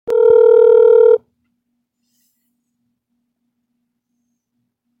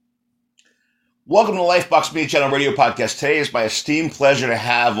Welcome to the Lifebox Media Channel Radio Podcast. Today is my esteemed pleasure to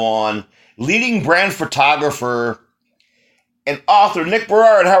have on leading brand photographer and author Nick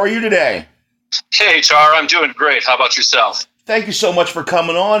Berard. How are you today? Hey, Char, I'm doing great. How about yourself? Thank you so much for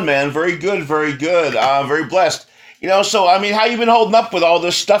coming on, man. Very good, very good. Very blessed. How you been holding up with all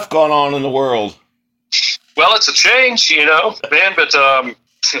this stuff going on in the world? Well, it's a change, man, but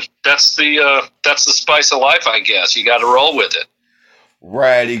that's the spice of life, I guess. You got to roll with it.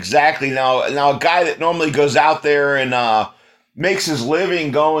 Right, exactly. Now, a guy that normally goes out there and makes his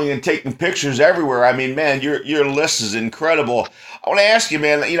living going and taking pictures everywhere. I mean, man, your list is incredible. I want to ask you,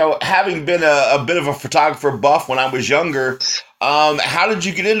 man. Having been a bit of a photographer buff when I was younger, how did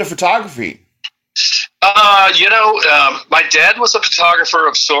you get into photography? My dad was a photographer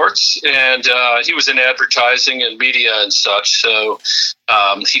of sorts, and he was in advertising and media and such. So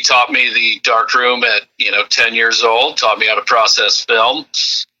he taught me the darkroom at 10 years old. Taught me how to process film.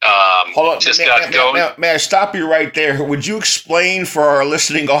 Hold on, may I stop you right there? Would you explain for our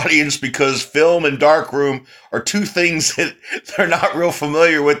listening audience, because film and darkroom are two things that they're not real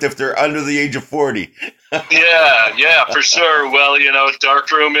familiar with if they're under the age of 40. Yeah, for sure. Well,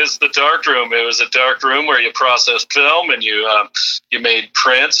 darkroom is the darkroom. It was a dark room where you processed film and you made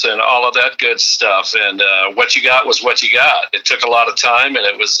prints and all of that good stuff. And what you got was what you got. It took a lot of time, and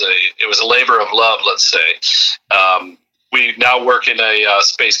it was a labor of love, let's say. We now work in a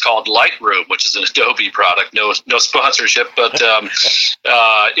space called Lightroom, which is an Adobe product. No sponsorship, but I've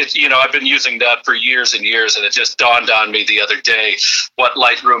been using that for years and years, and it just dawned on me the other day what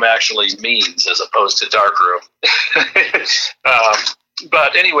Lightroom actually means as opposed to darkroom.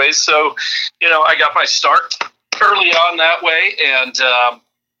 But anyways, so I got my start early on that way, and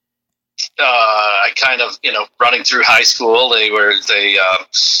I kind of running through high school.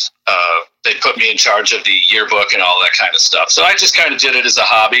 They put me in charge of the yearbook and all that kind of stuff. So I just kind of did it as a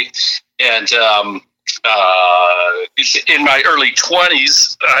hobby. And in my early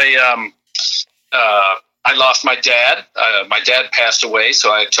 20s, I lost my dad. My dad passed away,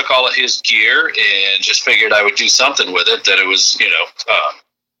 so I took all of his gear and just figured I would do something with it, that it was,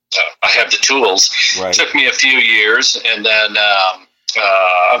 I have the tools. Right. It took me a few years, and then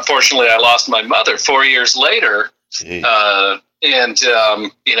unfortunately I lost my mother 4 years later.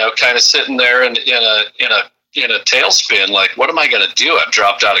 Kind of sitting there in a tailspin, like, what am I going to do? I've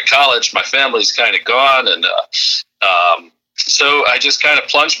dropped out of college. My family's kind of gone. And so I just kind of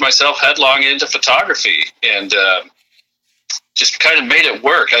plunged myself headlong into photography and just kind of made it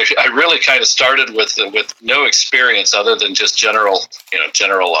work. I really kind of started with no experience other than just general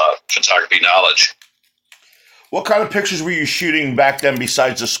photography knowledge. What kind of pictures were you shooting back then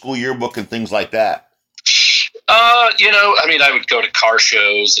besides the school yearbook and things like that? I would go to car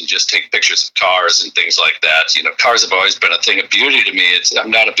shows and just take pictures of cars and things like that. Cars have always been a thing of beauty to me.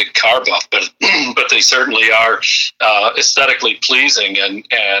 I'm not a big car buff, but they certainly are aesthetically pleasing, and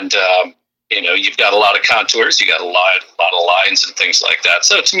you've got a lot of contours, you got a lot of lines and things like that.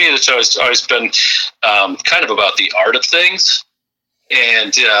 So to me, it's always been kind of about the art of things.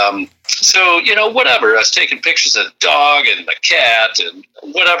 And whatever. I was taking pictures of a dog and a cat and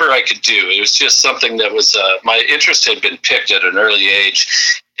whatever I could do. It was just something that was my interest had been picked at an early age,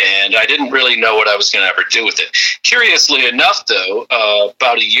 and I didn't really know what I was going to ever do with it. Curiously enough, though,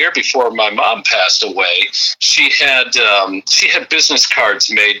 about a year before my mom passed away, she had business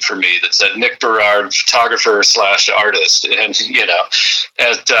cards made for me that said Nick Berard, photographer / artist. And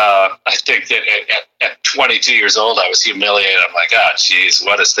I think that at 22 years old, I was humiliated. I'm like, geez,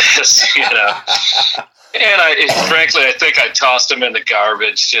 what is this? And frankly, I think I tossed them in the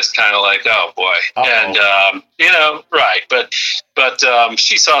garbage, just kind of like, oh boy. Uh-oh. And right, but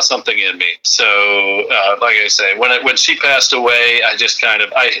she saw something in me. So, like I say, when she passed away, I just kind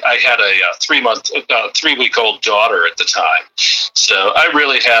of I had a 3-week-old daughter at the time, so I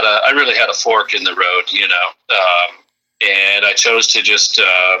really had a fork in the road, and I chose to just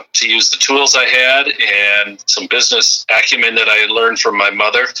to use the tools I had and some business acumen that I had learned from my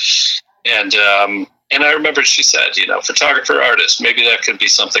mother, and I remember she said, photographer, artist, maybe that could be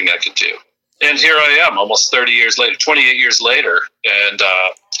something I could do. And here I am, almost 30 years later, 28 years later, and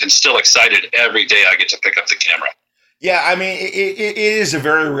still excited every day I get to pick up the camera. Yeah, I mean, it is a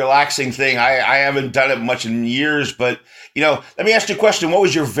very relaxing thing. I haven't done it much in years, but, let me ask you a question. What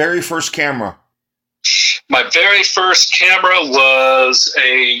was your very first camera? My very first camera was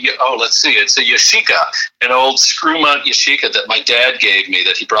it's a Yashica, an old screw mount Yashica that my dad gave me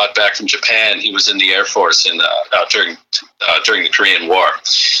that he brought back from Japan. He was in the Air Force during the Korean War.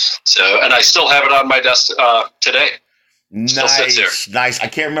 So, and I still have it on my desk today. Nice. I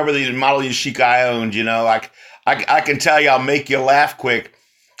can't remember the model Yashica I owned. I can tell you, I'll make you laugh quick.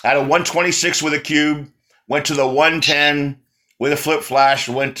 I had a 126 with a cube, went to the 110 with a flip flash,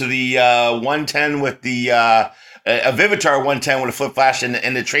 went to the 110 with the a Vivitar 110 with a flip flash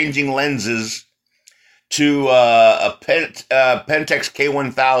and the changing lenses to a Pentax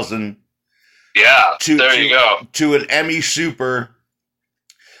K1000. Yeah, there you go. To an ME Super.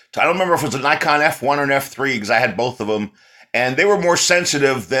 I don't remember if it was a Nikon F1 or an F3 because I had both of them, and they were more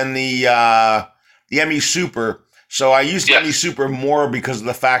sensitive than the ME Super. So I used the ME Super more because of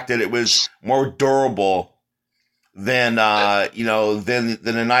the fact that it was more durable than than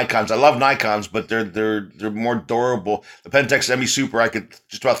the Nikons. I love Nikons, but they're more durable. The Pentax ME Super, I could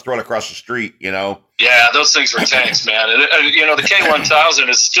just about throw it across the street. Yeah, those things were tanks, man. And the K1000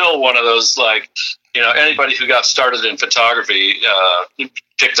 is still one of those, like, anybody who got started in photography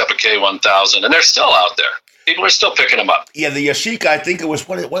picked up a K1000, and they're still out there. People are still picking them up. Yeah, the Yashica, I think it was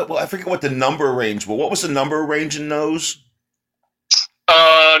what I forget what the number range, but what was the number range in those?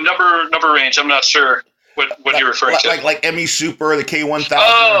 Number range. I'm not sure what you're referring to. Like ME Super, the K1000.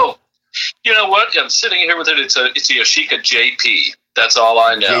 Oh, you know what? I'm sitting here with it. It's a Yashica JP. That's all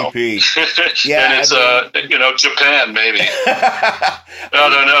I know. JP. Yeah, and it's Japan maybe. No,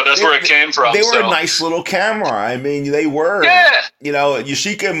 that's where it came from. They were a nice little camera. I mean, they were. Yeah.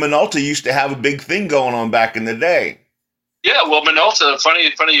 Yashica and Minolta used to have a big thing going on back in the day. Yeah, well, Minolta.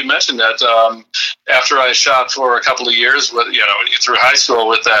 Funny you mentioned that. After I shot for a couple of years with through high school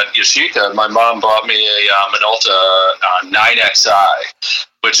with that Yashica, my mom bought me a Minolta 9XI.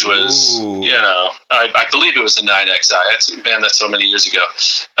 Which was, I believe it was a 9XI. That's so many years ago.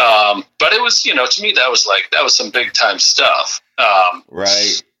 But it was, to me, that was some big time stuff.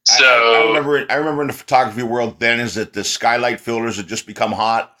 Right. So I remember in the photography world then is that the skylight filters had just become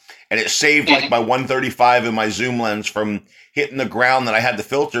hot, and it saved like my 135 and my zoom lens from hitting the ground that I had the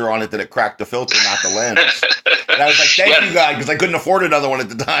filter on it, that it cracked the filter, not the lens. And I was like, thank you, God, because I couldn't afford another one at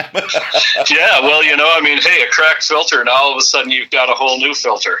the time. Yeah, well, hey, a cracked filter, and all of a sudden you've got a whole new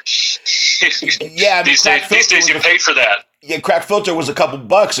filter. Yeah, these days you pay for that. Yeah, cracked filter was a couple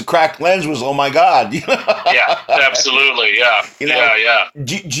bucks. A cracked lens was, oh my God. Yeah, absolutely. Yeah. Yeah.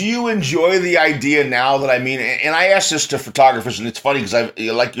 Do you enjoy the idea now that, and I ask this to photographers, and it's funny because I've,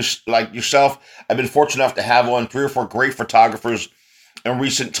 like yourself, I've been fortunate enough to have on 3 or 4 great photographers in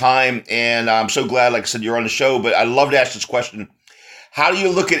recent time. And I'm so glad, like I said, you're on the show, but I love to ask this question. How do you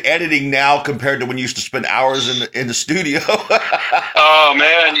look at editing now compared to when you used to spend hours in the studio? Oh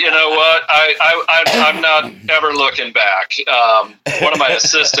man, you know what? I'm not ever looking back. One of my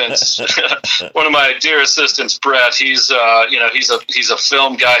assistants, one of my dear assistants, Brett. He's a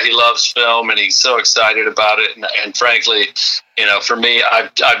film guy. He loves film, and he's so excited about it. And frankly, for me,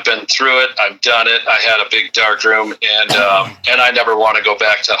 I've been through it. I've done it. I had a big dark room, and I never want to go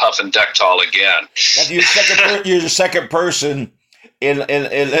back to Huff and Decktal again. You're the second person in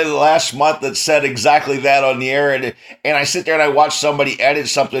the last month that said exactly that on the air, and I sit there and I watch somebody edit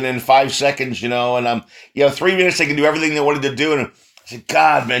something in 5 seconds, and I'm 3 minutes they can do everything they wanted to do, and I said,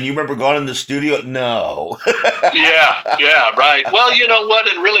 God, man, you remember going in the studio? No. yeah, right. Well, you know what,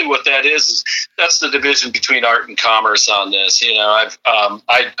 and really what that is that's the division between art and commerce on this.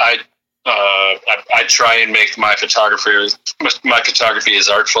 I try and make my photography as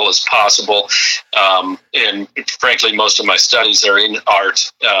artful as possible, and frankly, most of my studies are in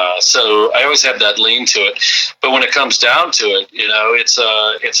art, so I always have that lean to it. But when it comes down to it,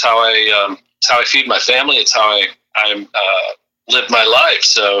 it's how I feed my family. It's how I live my life.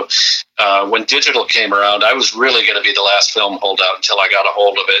 So when digital came around, I was really going to be the last film holdout until I got a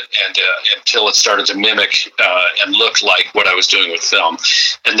hold of it, and until it started to mimic and look like what I was doing with film.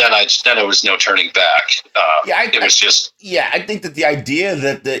 And then it was no turning back. I think that the idea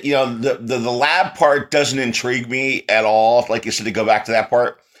that the lab part doesn't intrigue me at all. Like you said, to go back to that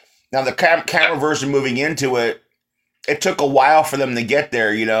part. Now the camera version moving into it, it took a while for them to get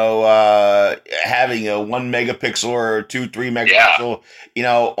there, having a 1 megapixel or 2-3 megapixel,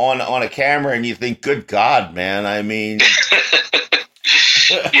 on a camera, and you think, good God, man. I mean,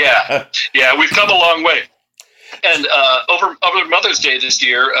 yeah, we've come a long way. And over Mother's Day this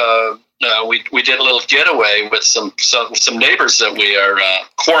year, we did a little getaway with some neighbors that we are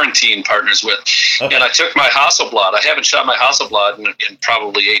quarantine partners with, and I took my Hasselblad. I haven't shot my Hasselblad in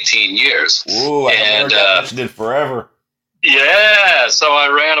probably 18 years. Ooh, I haven't heard that mentioned in forever. Yeah, so I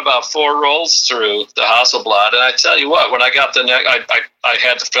ran about 4 rolls through the Hasselblad, and I tell you what, when I got I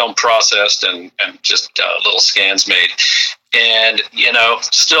had the film processed and just little scans made, and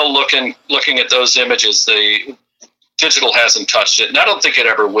still looking at those images, the digital hasn't touched it, and I don't think it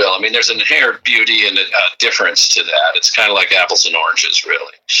ever will. I mean, there's an inherent beauty and a difference to that. It's kind of like apples and oranges,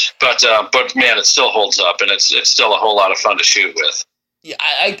 really. But man, it still holds up, and it's still a whole lot of fun to shoot with.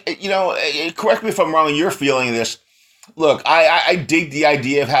 Yeah, correct me if I'm wrong. You're feeling this. Look, I dig the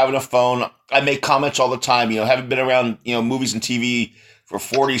idea of having a phone. I make comments all the time. Having been around, movies and TV for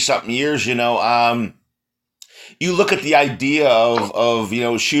 40 something years. You look at the idea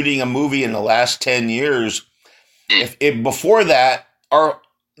of shooting a movie in the last 10 years. If before that, our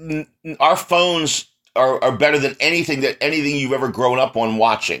phones are better than anything you've ever grown up on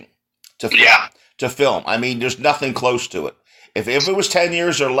watching to film, to film. I mean, there's nothing close to it. If it was 10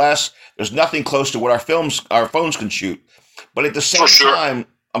 years or less, there's nothing close to what our phones can shoot. But at the same time,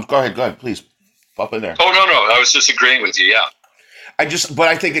 go ahead, please pop in there. Oh no, I was just agreeing with you. Yeah. But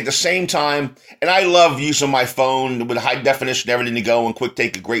I think at the same time, and I love using my phone with high definition, everything to go and quick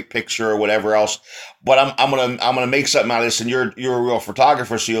take a great picture or whatever else. But I'm gonna make something out of this, and you're a real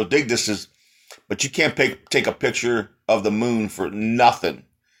photographer, so you'll dig this. But you can't take a picture of the moon for nothing.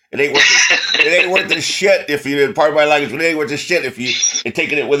 It ain't worth the shit if you, pardon my language, it ain't worth the shit if you're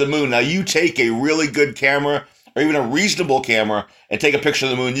taking it with the moon. Now, you take a really good camera or even a reasonable camera and take a picture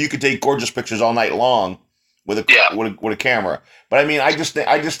of the moon. You could take gorgeous pictures all night long with a camera. But I mean, I just think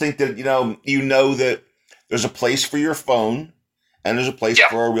that, that there's a place for your phone and there's a place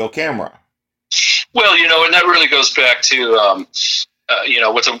for a real camera. Well, and that really goes back to,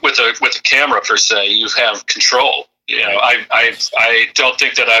 with a camera per se, you have control. I don't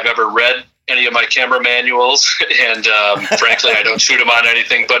think that I've ever read any of my camera manuals, and frankly, I don't shoot them on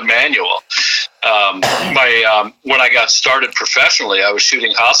anything but manual. When I got started professionally, I was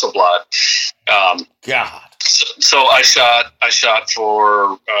shooting Hasselblad. God. So I shot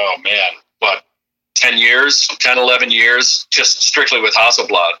for 10 years, 10, 11 years, just strictly with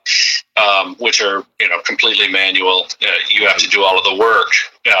Hasselblad, which are, completely manual. You have to do all of the work.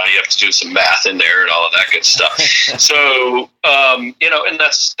 You have to do some math in there and all of that good stuff. So, and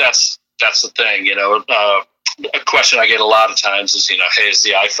that's the thing, a question I get a lot of times is, hey, has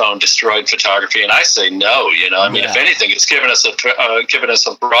the iPhone destroyed photography? And I say no. If anything, it's given us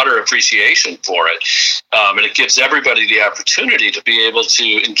a broader appreciation for it, and it gives everybody the opportunity to be able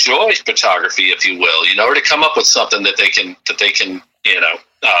to enjoy photography, if you will, or to come up with something that they can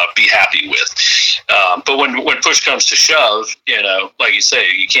be happy with. But when push comes to shove, like you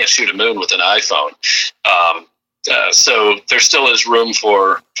say, you can't shoot a moon with an iPhone. So there still is room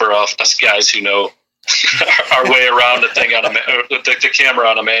for us guys who know our way around the thing the camera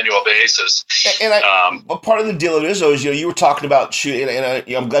on a manual basis. But part of the deal is you were talking about shooting, and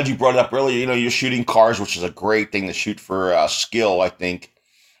I'm glad you brought it up earlier. You're shooting cars, which is a great thing to shoot for skill, I think.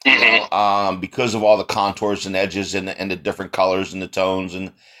 Because of all the contours and edges and the different colors and the tones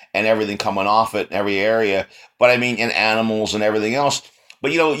and everything coming off it in every area. But I mean, and animals and everything else.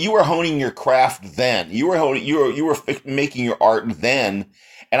 But you were honing your craft then. You were making your art then.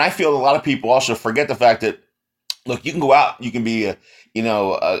 And I feel a lot of people also forget the fact that, look, you can go out, you can be a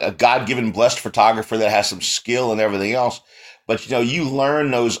God-given blessed photographer that has some skill and everything else. But you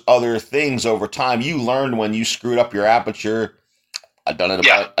learn those other things over time. You learned when you screwed up your aperture. I've done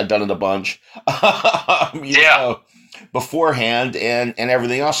it a bunch. Beforehand and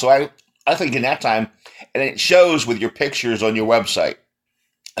everything else. So I think in that time, and it shows with your pictures on your website.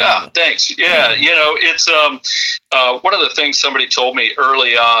 Thanks. Yeah, it's one of the things somebody told me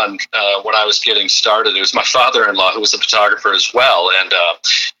early on when I was getting started. It was my father-in-law, who was a photographer as well. And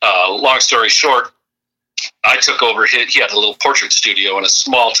long story short, I took over. He had a little portrait studio in a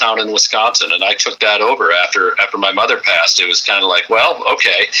small town in Wisconsin, and I took that over after my mother passed. It was kind of like, well,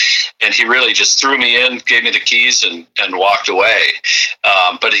 okay. And he really just threw me in, gave me the keys, and walked away.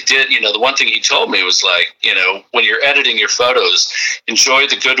 But he did, the one thing he told me was like, when you're editing your photos, enjoy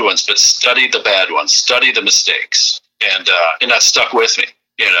the good ones, but study the bad ones, study the mistakes. And that stuck with me,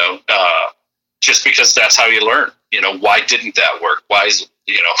 just because that's how you learn. Why didn't that work? Why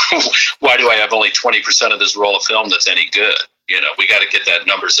why do I have only 20% of this roll of film that's any good? We got to get that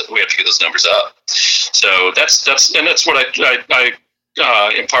numbers. We have to get those numbers up. So that's what I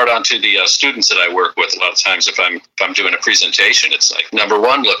impart onto the students that I work with. A lot of times, if I'm doing a presentation, it's like, number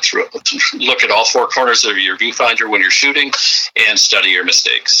one, look at all four corners of your viewfinder when you're shooting, and study your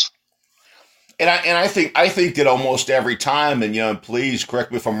mistakes. And I think that almost every time, and please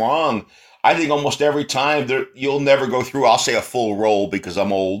correct me if I'm wrong, I think almost every time you'll never go through, I'll say a full roll because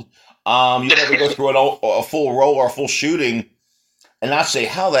I'm old. You'll never go through a full roll or a full shooting and not say,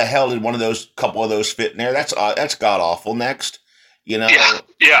 how the hell did couple of those fit in there? That's god awful. Next,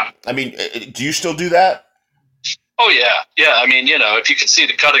 Yeah. I mean, do you still do that? Oh yeah. I mean, if you could see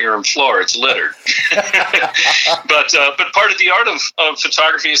the cutting room floor, it's littered. But part of the art of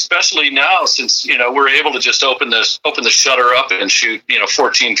photography, especially now, since we're able to just open the shutter up and shoot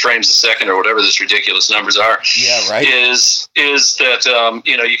 14 frames a second or whatever this ridiculous numbers are. Yeah, right. Is that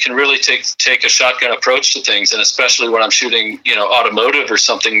you can really take a shotgun approach to things, and especially when I'm shooting automotive or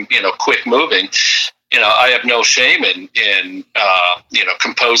something quick moving. I have no shame in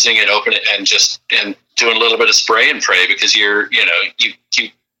composing and opening and doing a little bit of spray and pray, because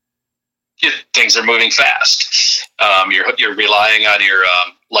things are moving fast. You're relying on your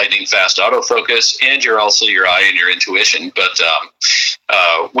lightning fast autofocus and your eye and your intuition. But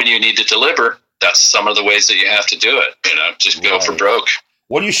when you need to deliver, that's some of the ways that you have to do it. Just go for broke.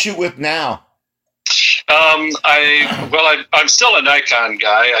 What do you shoot with now? I'm still a Nikon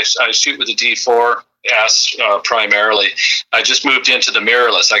guy. I shoot with a D4. Primarily. I just moved into the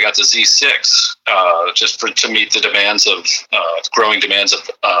mirrorless. I got the Z6 to meet the growing demands of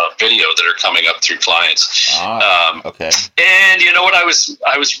video that are coming up through clients. Okay. And what, I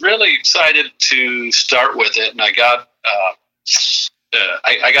was really excited to start with it, and I got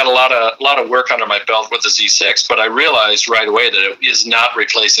I got a lot of work under my belt with the Z6, but I realized right away that it is not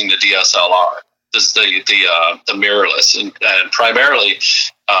replacing the DSLR. This is the mirrorless, and primarily.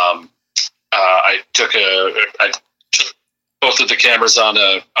 I took both of the cameras on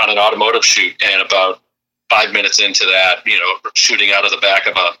an automotive shoot, and about 5 minutes into that, shooting out of the back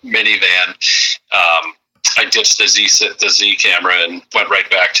of a minivan, I ditched the Z camera and went right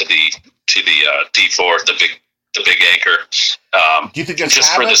back to the D4, the big anchor. Do you think it's just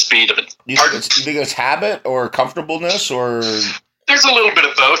habit? For the speed of it? Do you think it's habit or comfortableness, or? There's a little bit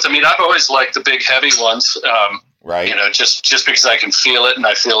of both. I mean, I've always liked the big heavy ones. Right. Just because I can feel it, and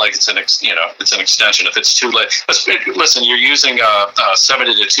I feel like it's an extension. If it's too late, listen, you're using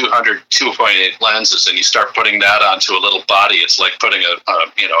 70 to 200 2.8 lenses, and you start putting that onto a little body. It's like putting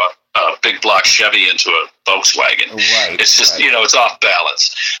a big block Chevy into a Volkswagen. Right. It's just it's off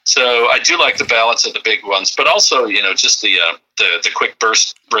balance. So I do like the balance of the big ones, but also just the quick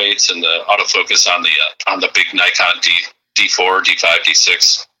burst rates and the autofocus on the big Nikon D4, D5,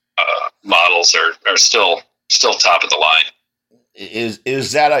 D6 models are still top of the line.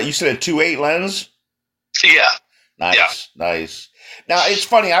 Is that you said a 2.8 lens? Yeah. Nice. Now it's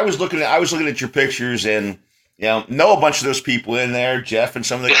funny. I was looking at your pictures, and know a bunch of those people in there, Jeff and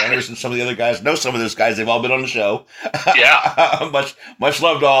some of the others and some of the other guys. Know some of those guys. They've all been on the show. Yeah. much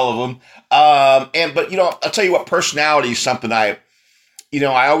love to all of them. But I'll tell you what. Personality is something I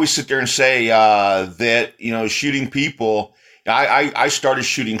always sit there and say that shooting people. I started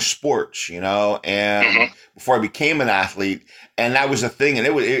shooting sports, and before I became an athlete, and that was a thing, and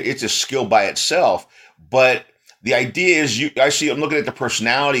it's a skill by itself. But the idea is, I'm looking at the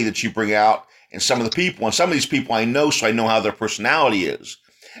personality that you bring out in some of the people, and some of these people I know, so I know how their personality is,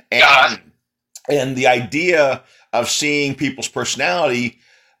 and the idea of seeing people's personality.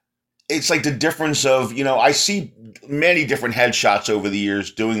 It's like the difference of, I see many different headshots over the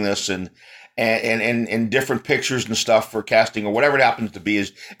years doing this, and different pictures and stuff for casting or whatever it happens to be,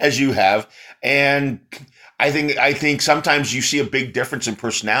 as you have. And I think sometimes you see a big difference in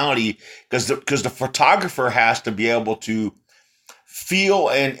personality because the photographer has to be able to feel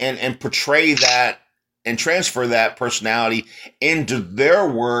and portray that and transfer that personality into their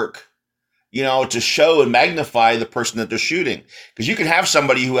work, to show and magnify the person that they're shooting. Because you can have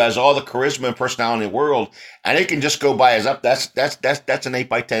somebody who has all the charisma and personality in the world, and it can just go by as up. That's an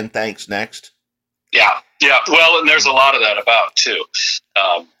 8x10. Thanks. Next. Yeah. Well, and there's a lot of that about too.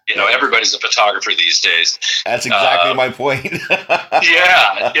 Everybody's a photographer these days. That's exactly my point.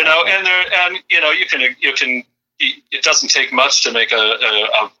 Yeah, you can. It doesn't take much to make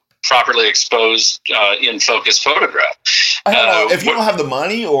a properly exposed, in focus photograph. I don't know if you don't have the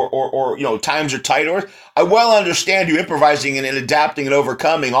money or times are tight, or I well understand you improvising and adapting and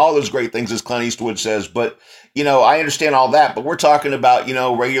overcoming all those great things, as Clint Eastwood says. But I understand all that. But we're talking about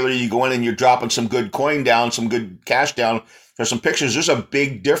regularly you go in and you're dropping some good coin down, some good cash down for some pictures. There's a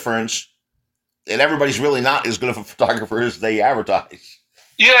big difference, and everybody's really not as good of a photographer as they advertise.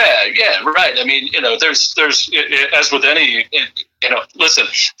 Yeah, right. I mean, there's as with any, listen,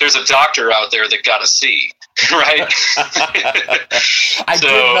 there's a doctor out there that got a C, right?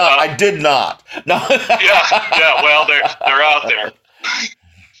 I did not. No. Yeah. Well, they're out there.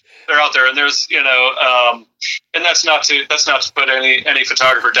 They're out there, and there's, and that's not to put any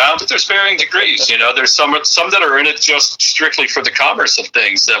photographer down, but there's varying degrees. There's some that are in it just strictly for the commerce of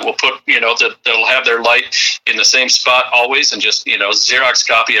things, that will put, that'll have their light in the same spot always, and just, Xerox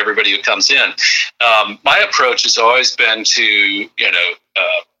copy everybody who comes in. My approach has always been to,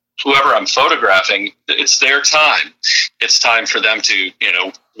 whoever I'm photographing, it's their time. It's time for them to,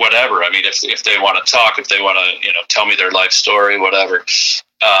 whatever. I mean, if they want to talk, if they want to, tell me their life story, whatever.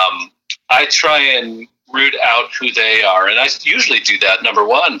 I try and root out who they are. And I usually do that, number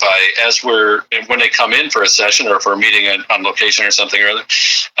one, when they come in for a session or for a meeting on location or something or other,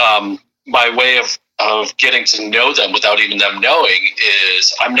 my way of getting to know them without even them knowing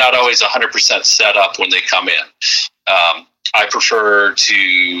is I'm not always 100% set up when they come in. I prefer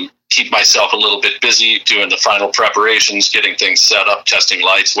to keep myself a little bit busy doing the final preparations, getting things set up, testing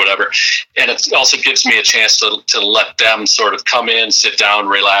lights, whatever. And it also gives me a chance to let them sort of come in, sit down,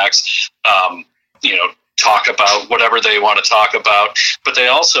 relax, talk about whatever they want to talk about. But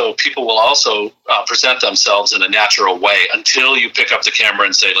people will also present themselves in a natural way until you pick up the camera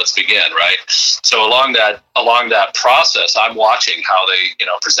and say, let's begin, right? So along that process, I'm watching how they,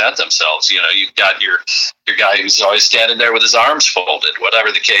 present themselves. You've got your guy who's always standing there with his arms folded,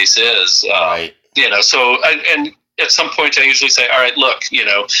 whatever the case is. Right. And at some point I usually say, all right, look,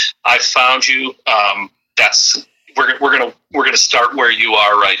 I found you. We're gonna start where you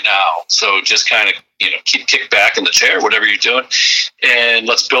are right now. So just kind of keep kicked back in the chair, whatever you're doing, and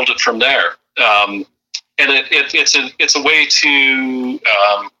let's build it from there. And it's a way to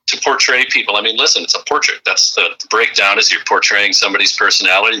portray people. I mean, listen, it's a portrait. That's the breakdown is you're portraying somebody's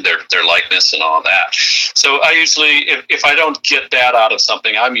personality, their likeness, and all that. So I usually, if I don't get that out of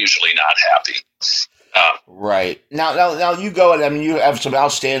something, I'm usually not happy. Right. Now you go and you have some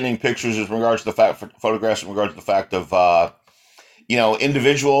outstanding pictures in regards to photographs in regards to the fact of,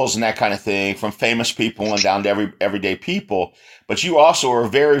 individuals and that kind of thing, from famous people and down to everyday people. But you also are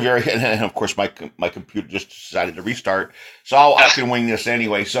very, very, and of course my computer just decided to restart, so I can wing this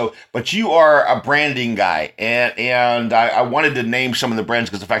anyway. But you are a branding guy, and I wanted to name some of the brands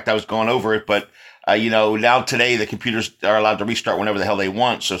because the fact I was going over it, but now today the computers are allowed to restart whenever the hell they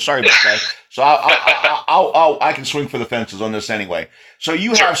want. So sorry about that. So I can swing for the fences on this anyway. So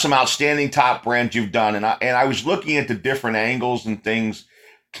you have some outstanding top brands you've done, and I was looking at the different angles and things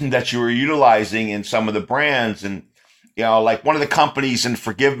that you were utilizing in some of the brands, and like one of the companies, and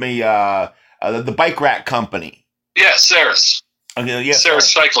forgive me, the bike rack company. Yeah, Ceres. Ceres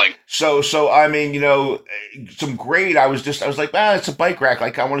Cycling. So I mean, some great. I was like, it's a bike rack.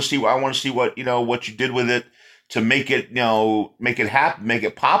 Like I want to see what what you did with it to make it make it happen, make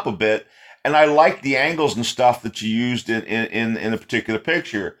it pop a bit. And I like the angles and stuff that you used in a particular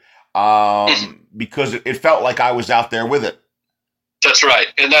picture, because it felt like I was out there with it. That's right,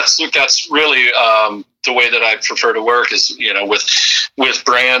 and that's really the way that I prefer to work is with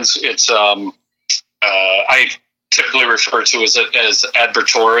brands. It's I typically refer to as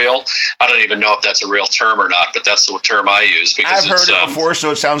advertorial. I don't even know if that's a real term or not, but that's the term I use because I've heard it before,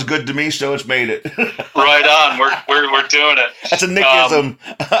 so it sounds good to me. So it's made it. Right on. We're doing it. That's a Nickism.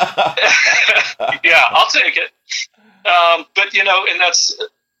 Yeah, I'll take it. But and that's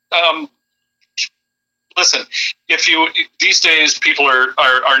listen. These days people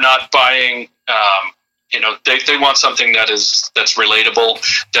are not buying. They want something that's relatable.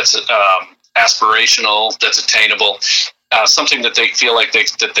 That's aspirational, that's attainable, something that they feel like they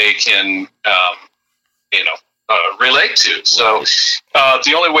can relate to. So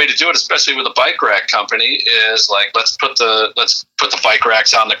the only way to do it, especially with a bike rack company, is like let's put the bike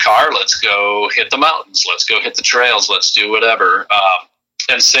racks on the car. Let's go hit the mountains. Let's go hit the trails. Let's do whatever.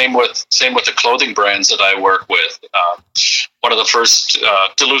 And same with the clothing brands that I work with. One of the first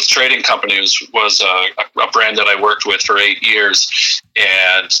Duluth Trading Companies was a brand that I worked with for 8 years,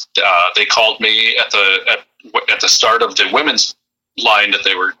 and they called me at the start of the women's line that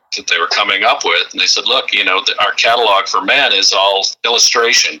they were coming up with, and they said, "Look, our catalog for men is all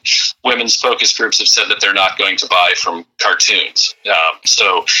illustration. Women's focus groups have said that they're not going to buy from cartoons."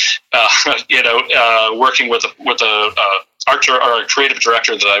 Working with a art or a creative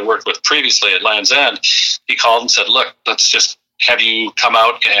director that I worked with previously at Land's End, he called and said, "Look, let's just have you come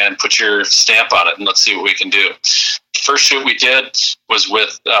out and put your stamp on it, and let's see what we can do." The first shoot we did was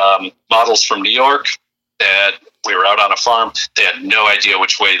with models from New York, and we were out on a farm. They had no idea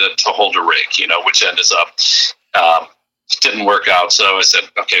which way to hold a rake, which end is up. It didn't work out, so I said,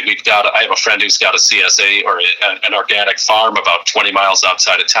 "Okay, I have a friend who's got a CSA or an organic farm about 20 miles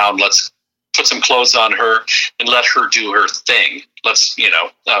outside of town. Let's put some clothes on her and let her do her thing. Let's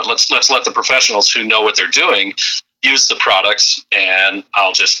let the professionals who know what they're doing use the products, and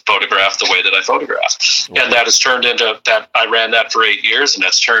I'll just photograph the way that I photograph." Right. And that has turned into that. I ran that for 8 years, and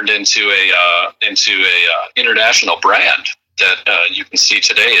that's turned into a international brand that you can see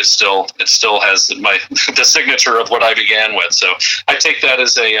today. It still has the signature of what I began with. So I take that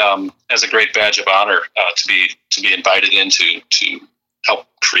as a great badge of honor to be invited in to help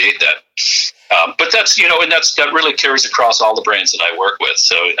create but that's, and that really carries across all the brands that I work with.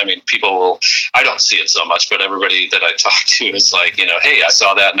 So, I mean, I don't see it so much, but everybody that I talk to is like, hey, I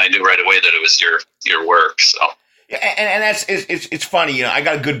saw that and I knew right away that it was your work. So. Yeah, and it's funny, I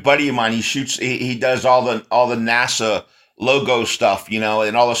got a good buddy of mine. He does all the NASA logo stuff, and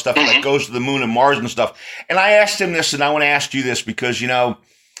all the stuff that goes to the moon and Mars and stuff. And I asked him this, and I want to ask you this because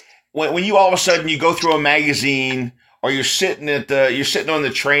when you all of a sudden you go through a magazine, or you're sitting on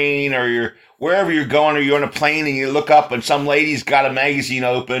the train, or you're wherever you're going, or you're on a plane, and you look up and some lady's got a magazine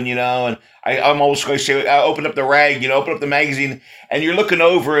open, and I'm always going to say, open up the rag, open up the magazine, and you're looking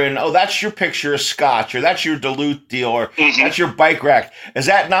over, and that's your picture of Scotch, or that's your Duluth deal, or that's your bike rack. Is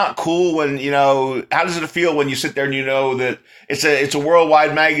that not cool? When how does it feel when you sit there and that it's a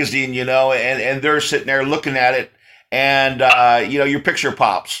worldwide magazine, and they're sitting there looking at it, and your picture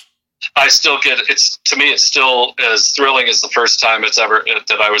pops. I still get it. To me, it's still as thrilling as the first time that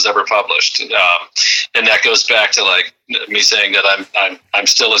I was ever published, and that goes back to like me saying that I'm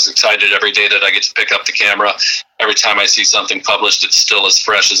still as excited every day that I get to pick up the camera. Every time I see something published, it's still as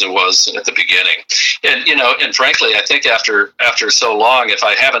fresh as it was at the beginning. And and frankly, I think after so long, if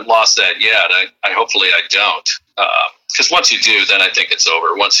I haven't lost that yet, hopefully I don't. Because once you do, then I think it's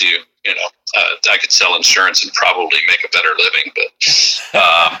over. Once I could sell insurance and probably make a better living, but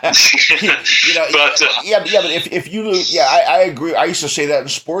but if you lose, I agree. I used to say that in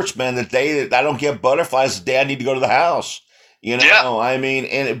sports, man. The day that I don't get butterflies, the day I need to go to the house. I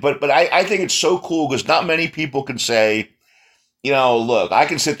mean, but I think it's so cool because not many people can say, look, I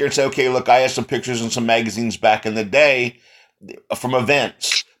can sit there and say, okay, look, I had some pictures in some magazines back in the day from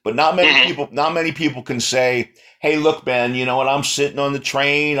events, but not many people can say, hey, look, man, you know what? I'm sitting on the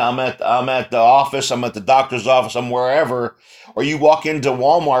train. I'm at the office. I'm at the doctor's office. I'm wherever. Or you walk into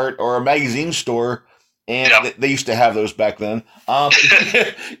Walmart or a magazine store, and they used to have those back then.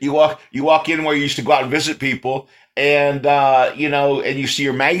 You walk in where you used to go out and visit people, and and you see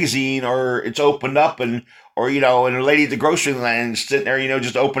your magazine, or it's opened up, and a lady at the grocery line sitting there,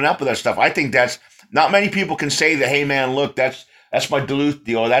 just open up with that stuff. I think that's not many people can say that. Hey, man, look, that's my Duluth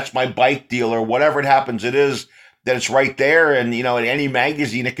deal, or that's my bike deal, or whatever it happens. It is. That it's right there, and in any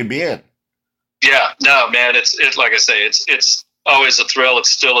magazine it can be in. Yeah, no, man, it's like I say, it's always a thrill. It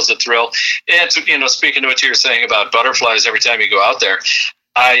still is a thrill. And speaking to what you're saying about butterflies, every time you go out there,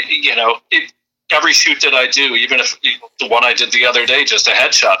 every shoot that I do, even if the one I did the other day, just a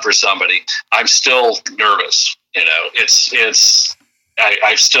headshot for somebody, I'm still nervous. It's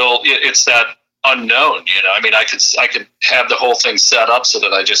that unknown. I mean, I could have the whole thing set up so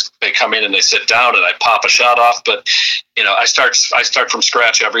that they come in and they sit down and I pop a shot off, but I start from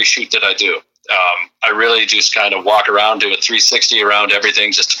scratch every shoot that I do. I really just kind of walk around, do a 360 around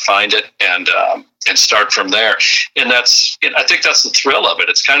everything just to find it and start from there. And I think that's the thrill of it.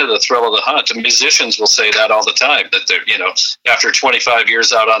 It's kind of the thrill of the hunt. And musicians will say that all the time, that they're, after 25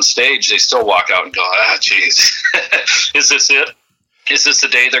 years out on stage, they still walk out and go, geez, is this it? Is this the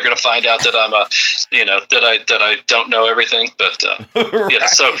day they're going to find out that I'm that I don't know everything? But right.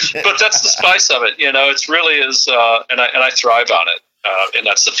 But that's the spice of it. It's really is, and I thrive on it, and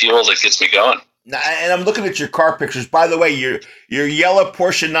that's the fuel that gets me going. And I'm looking at your car pictures. By the way, your yellow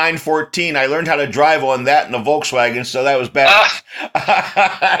Porsche 914. I learned how to drive on that in a Volkswagen, so that was bad.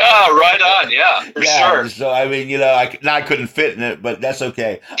 Right on, yeah, for sure. So I mean, I couldn't fit in it, but that's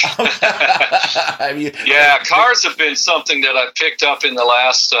okay. I mean, cars have been something that I've picked up in the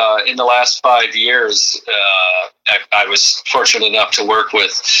last 5 years. I was fortunate enough to work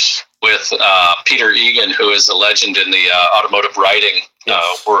with Peter Egan, who is a legend in the automotive writing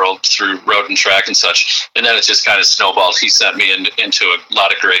world through road and track and such. And then it just kind of snowballed. He sent me into a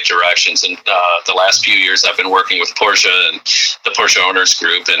lot of great directions. And the last few years I've been working with Porsche and the Porsche Owners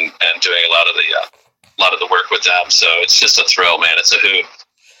Group and doing a lot of the work with them. So it's just a thrill, man. It's a hoot.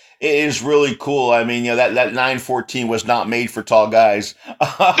 It is really cool. I mean, that 914 was not made for tall guys. No.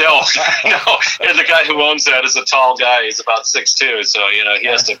 And the guy who owns that is a tall guy. He's about 6'2", so he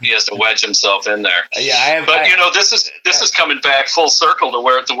has to wedge himself in there. Yeah, this is coming back full circle to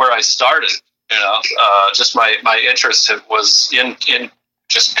where I started. Just my interest was in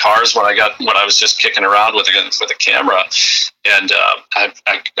just cars when I was just kicking around with a camera, and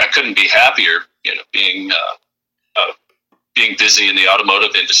I couldn't be happier. Being busy in the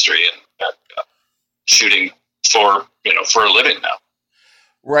automotive industry and shooting for a living now.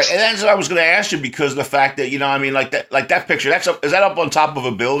 Right, and that's what I was going to ask you, because the fact that like that picture, is that up on top of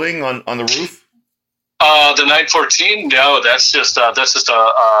a building on the roof? The 914, no, that's just a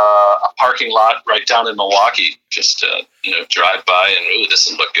parking lot right down in Milwaukee. Just drive by and this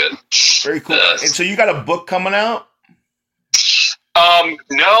would look good. Very cool. And so you got a book coming out?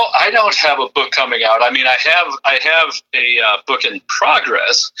 No, I don't have a book coming out. I mean, I have a book in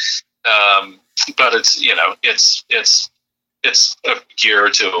progress, but it's a year or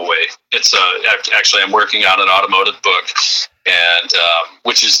two away. Actually, I'm working on an automotive book, and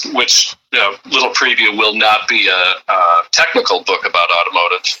which little preview will not be a technical book about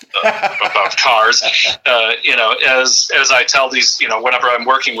automotive about cars. As I tell these, whenever I'm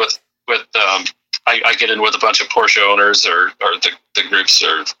working with I get in with a bunch of Porsche owners or the groups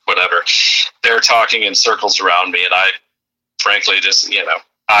or whatever. They're talking in circles around me, and I frankly just,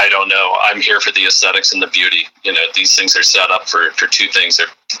 I don't know. I'm here for the aesthetics and the beauty. These things are set up for two things.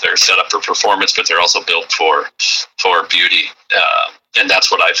 They're set up for performance, but they're also built for beauty, and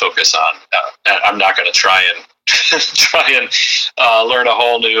that's what I focus on. I'm not going to try and learn a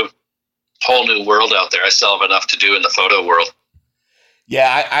whole new world out there. I still have enough to do in the photo world.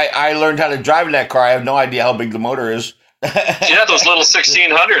 Yeah, I learned how to drive in that car. I have no idea how big the motor is. Yeah, those little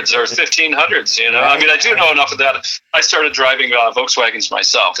 1600s or 1500s, I mean, I do know enough of that. I started driving Volkswagens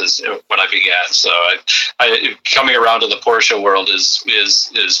myself when I began. So I coming around to the Porsche world is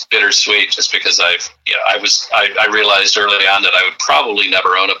bittersweet, just because I realized early on that I would probably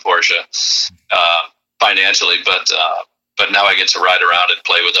never own a Porsche financially, but now I get to ride around and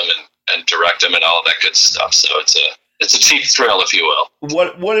play with them and direct them and all of that good stuff. So it's a cheap thrill, if you will.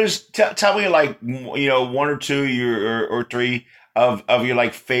 What is? Tell me, like, one or two or three of your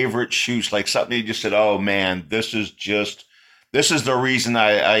like favorite shoots, like something you just said, oh man, this is the reason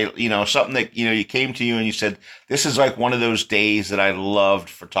I something that you came to you and you said, this is like one of those days that I loved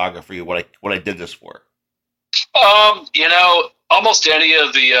photography. What I did this for. Almost any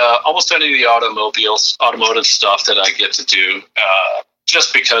of the automotive stuff that I get to do.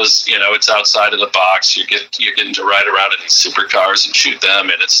 Just because it's outside of the box, you're getting to ride around in these supercars and shoot them,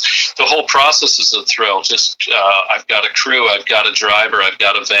 and it's the whole process is a thrill. Just I've got a crew, I've got a driver, I've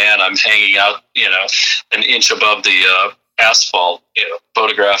got a van, I'm hanging out an inch above the asphalt,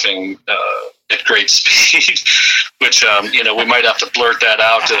 photographing at great speed, which we might have to blurt that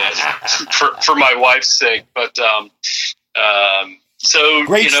out for my wife's sake, but. So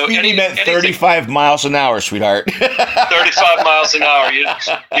great speed meant 35 miles an hour, sweetheart. 35 miles an hour. You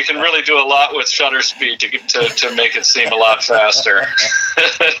can really do a lot with shutter speed to make it seem a lot faster.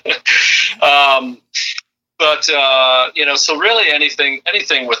 So really anything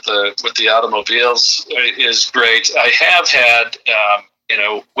with the automobiles is great. I have had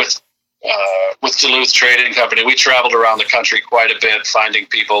with Duluth Trading Company, we traveled around the country quite a bit finding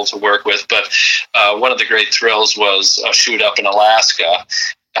people to work with, but one of the great thrills was a shoot up in Alaska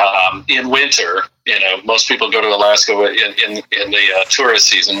in winter. Most people go to Alaska in the tourist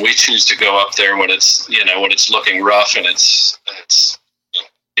season. We choose to go up there when it's looking rough and it's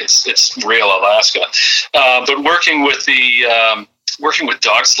real Alaska. But working with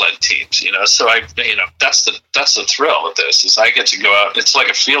dog sled teams, so that's the thrill of this is I get to go out. It's like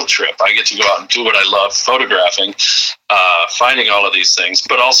a field trip. I get to go out and do what I love, photographing, finding all of these things,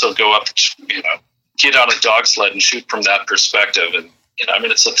 but also go up, get on a dog sled and shoot from that perspective. And,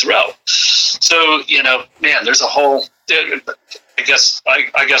 it's a thrill. So, man, there's a whole, I guess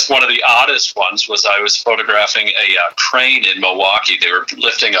one of the oddest ones was I was photographing a crane in Milwaukee. They were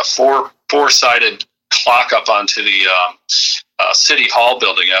lifting a four-sided clock up onto the City Hall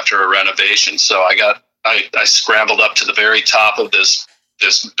building after a renovation. So I scrambled up to the very top of this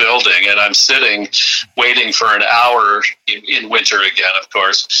building, and I'm sitting waiting for an hour in winter again, of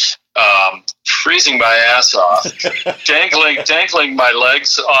course, freezing my ass off, dangling my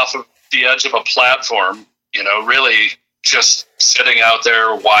legs off of the edge of a platform, really just sitting out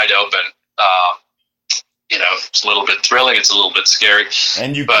there wide open. It's a little bit thrilling. It's a little bit scary.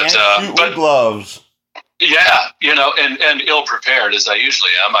 And you can't shoot with gloves. Yeah, and ill prepared as I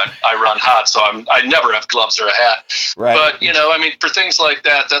usually am. I run hot, so I never have gloves or a hat. Right. But for things like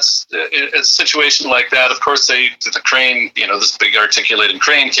that, that's a situation like that. Of course, the crane, this big articulated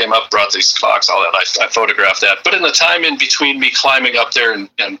crane came up, brought these clocks, all that. I photographed that. But in the time in between me climbing up there and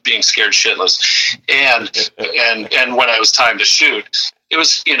being scared shitless, and when I was time to shoot, it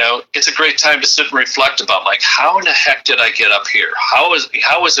was, it's a great time to sit and reflect about, like, how in the heck did I get up here? How is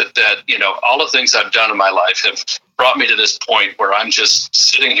it that, all the things I've done in my life have brought me to this point where I'm just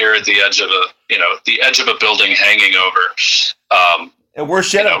sitting here at the edge of a building hanging over. And we're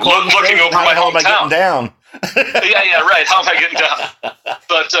looking over my hometown. How am I getting down? Yeah, right. How am I getting down?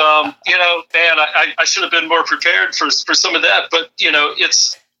 But, man, I should have been more prepared for some of that. But,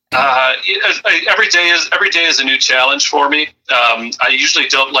 it's, every day is a new challenge for me. I usually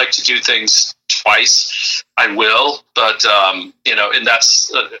don't like to do things twice. I will, but and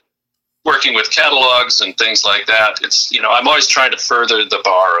that's working with catalogs and things like that. It's, I'm always trying to further the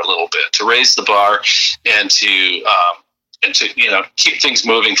bar a little bit, to raise the bar and to keep things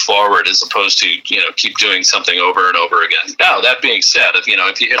moving forward as opposed to, keep doing something over and over again. Now, that being said, if you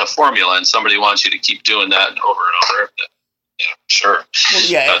hit a formula and somebody wants you to keep doing that over and over, sure. Well,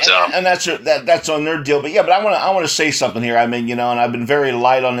 yeah, but, and that's on their deal. But yeah, but I want to say something here. I mean, and I've been very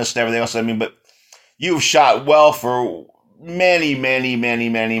light on this and everything else. I mean, but you've shot well for many, many, many,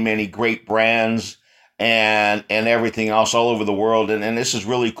 many, many great brands and everything else all over the world. And this is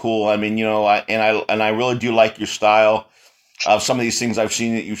really cool. I mean, I really do like your style of some of these things I've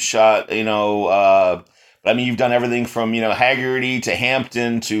seen that you've shot, but I mean, you've done everything from, Haggerty to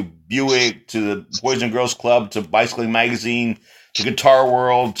Hampton to Buick to the Boys and Girls Club to Bicycling Magazine to Guitar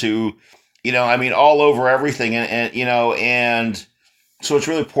World to, all over everything. And so it's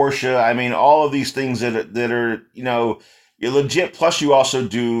really Porsche. I mean, all of these things that are, you're legit. Plus you also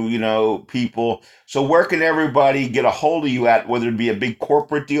do, people. So where can everybody get a hold of you at, whether it be a big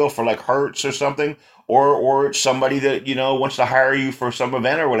corporate deal for like Hertz or something, or it's somebody that, wants to hire you for some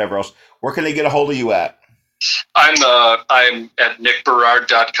event or whatever else? Where can they get a hold of you at? I'm at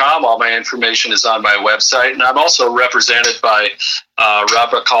nickberard.com. All my information is on my website, and I'm also represented by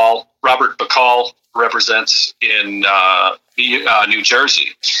Robert Bacall represents in New Jersey.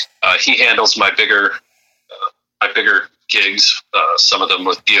 He handles my bigger gigs, some of them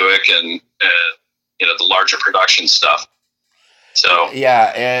with Buick and the larger production stuff. So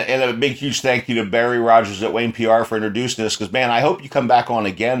yeah, and a big huge thank you to Barry Rogers at Wayne PR for introducing us. Because man, I hope you come back on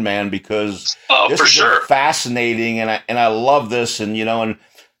again, man. Because this for is sure fascinating, and I love this, and and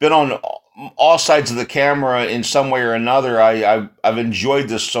been on all sides of the camera in some way or another. I've enjoyed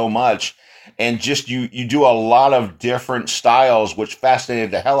this so much, and just you do a lot of different styles, which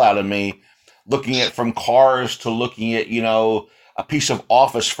fascinated the hell out of me. Looking at from cars to looking at a piece of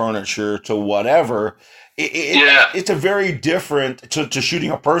office furniture to whatever. It's a very different to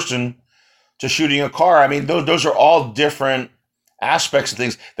shooting a person to shooting a car. I mean, those are all different aspects of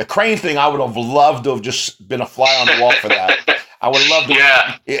things. The crane thing, I would have loved to have just been a fly on the wall for that. I would have loved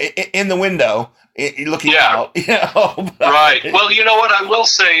to in the window looking out. Right. Well, you know what I will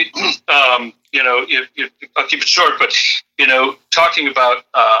say. I'll keep it short, but talking about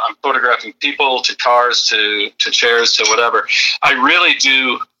I'm photographing people to cars to chairs to whatever. I really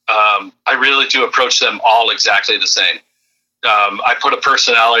do approach them all exactly the same. I put a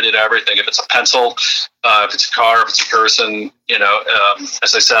personality to everything. If it's a pencil, if it's a car, if it's a person,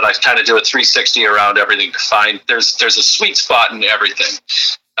 as I said, I kind of do a 360 around everything to find there's a sweet spot in everything.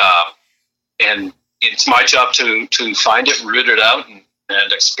 And it's my job to find it, root it out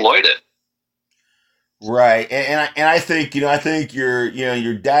and exploit it. Right, and I think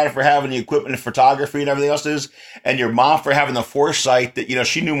your dad for having the equipment and photography and everything else is, and your mom for having the foresight that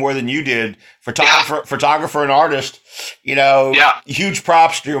she knew more than you did. Photographer and artist. Huge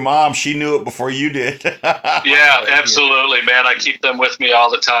props to your mom. She knew it before you did. Yeah, absolutely, man. I keep them with me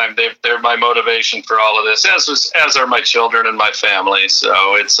all the time. They're my motivation for all of this, as are my children and my family.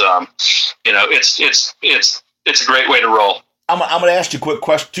 So it's it's a great way to roll. I'm going to ask you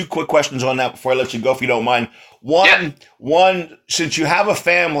two quick questions on that before I let you go, if you don't mind. One, since you have a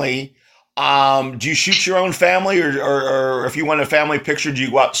family, do you shoot your own family, or if you want a family picture, do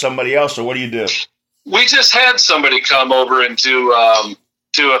you go out to somebody else, or what do you do? We just had somebody come over and do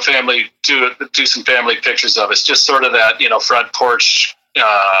some family pictures of us, just sort of that front porch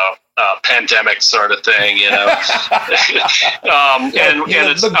pandemic sort of thing, and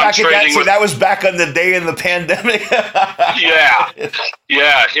it's look back at that. So that was back on the day in the pandemic.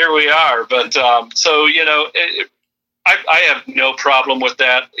 yeah, here we are. But I have no problem with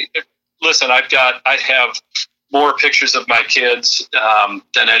that. Listen, I have more pictures of my kids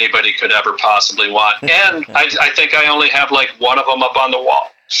than anybody could ever possibly want, and I think I only have like one of them up on the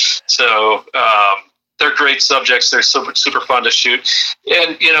wall. So. They're great subjects. They're super fun to shoot.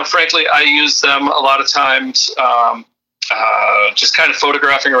 And, frankly, I use them a lot of times just kind of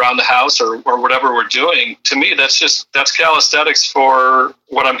photographing around the house or whatever we're doing. To me, that's calisthenics for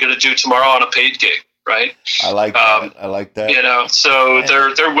what I'm going to do tomorrow on a paid gig, right? I like that. I like that. So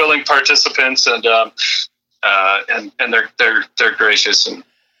they're willing participants and they're gracious and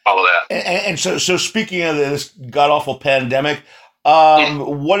all of that. And so speaking of this god-awful pandemic,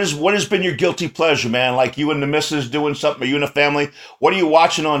 what has been your guilty pleasure, man? Like you and the missus doing something, or you and the family? What are you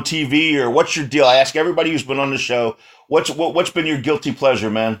watching on TV, or what's your deal? I ask everybody who's been on the show, what's been your guilty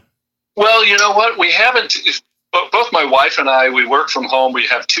pleasure, man? Well, you know what? We haven't. Both my wife and I, we work from home. We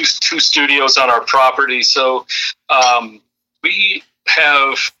have two studios on our property, so we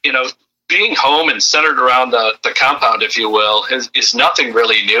have being home and centered around the compound, if you will, is nothing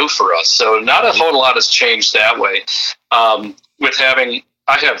really new for us. So not a whole lot has changed that way.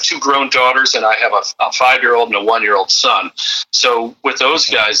 I have 2 grown daughters, and I have a 5-year-old and a 1-year-old son. So with those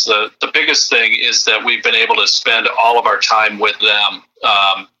guys, the biggest thing is that we've been able to spend all of our time with them.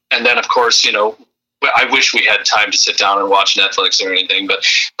 And then, of course, I wish we had time to sit down and watch Netflix or anything, but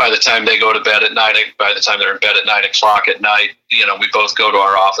by the time they go to bed at night, by the time they're in bed at 9 o'clock at night, we both go to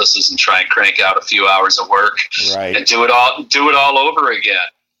our offices and try and crank out a few hours of work, right, and do it all over again.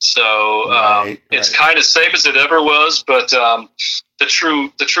 So it's kind of same as it ever was, but the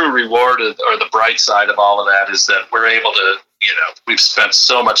true reward or the bright side of all of that is that we're able to, we've spent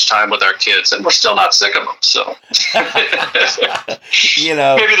so much time with our kids, and we're still not sick of them. So, maybe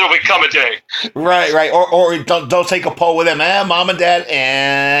there'll become a day. Right. Or don't take a poll with them, mom and dad,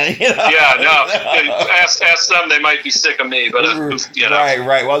 and Yeah, no. Ask them; they might be sick of me, but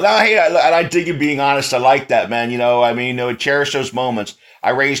Right. Well, no, hey, I dig you being honest. I like that, man. Cherish those moments. I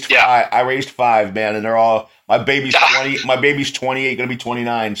raised 5, man, and they're all my baby's 20. My baby's 28, going to be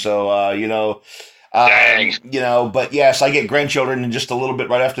 29. So, dang. But yes, I get grandchildren in just a little bit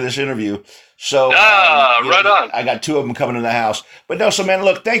right after this interview. So, right on. I got 2 of them coming in the house. But no, so man,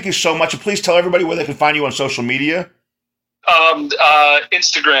 look, thank you so much. And please tell everybody where they can find you on social media.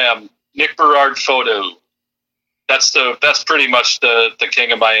 Instagram, Nick Berard Photo. That's pretty much the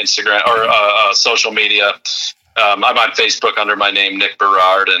king of my Instagram or social media. I'm on Facebook under my name, Nick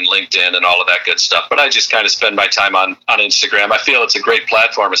Berard, and LinkedIn and all of that good stuff. But I just kind of spend my time on Instagram. I feel it's a great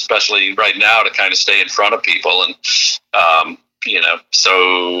platform, especially right now, to kind of stay in front of people. And,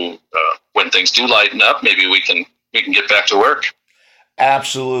 when things do lighten up, maybe we can get back to work.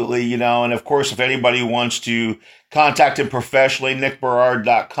 Absolutely. And of course, if anybody wants to contact him professionally,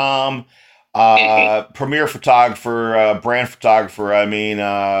 nickberard.com. Premier photographer, brand photographer,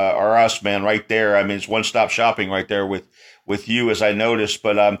 or us, man, right there. It's one-stop shopping right there with you, as I noticed.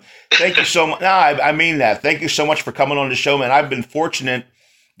 But thank you so much. No, I mean that. Thank you so much for coming on the show, man. I've been fortunate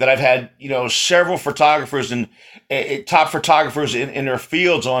that I've had, several photographers and top photographers in their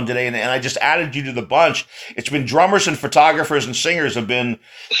fields on today, and I just added you to the bunch. It's been drummers and photographers and singers have been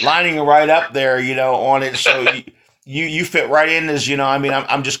lining right up there, on it. So You fit right in as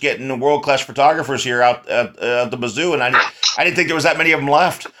I'm just getting world-class photographers here out at the bazoo, and I didn't think there was that many of them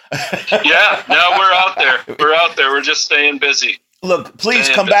left. Yeah, no, we're out there. We're just staying busy. Look, please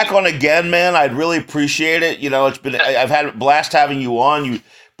come back on again, man. I'd really appreciate it. I've had a blast having you on. You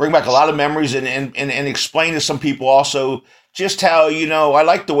bring back a lot of memories and explain to some people also just how, I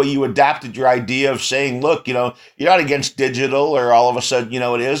like the way you adapted your idea of saying, look, you're not against digital or all of a sudden,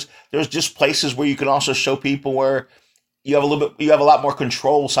 it is. There's just places where you can also show people where you have a lot more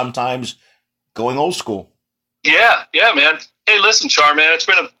control sometimes going old school. Yeah, man. Hey, listen, Char, man, it's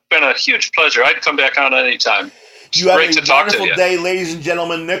been a huge pleasure. I'd come back on anytime. You have a wonderful day, ladies and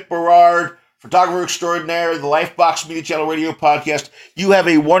gentlemen. Nick Berard, photographer extraordinaire, the Lifebox Media Channel Radio Podcast. You have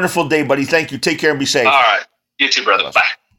a wonderful day, buddy. Thank you. Take care and be safe. All right. You too, brother. Bye.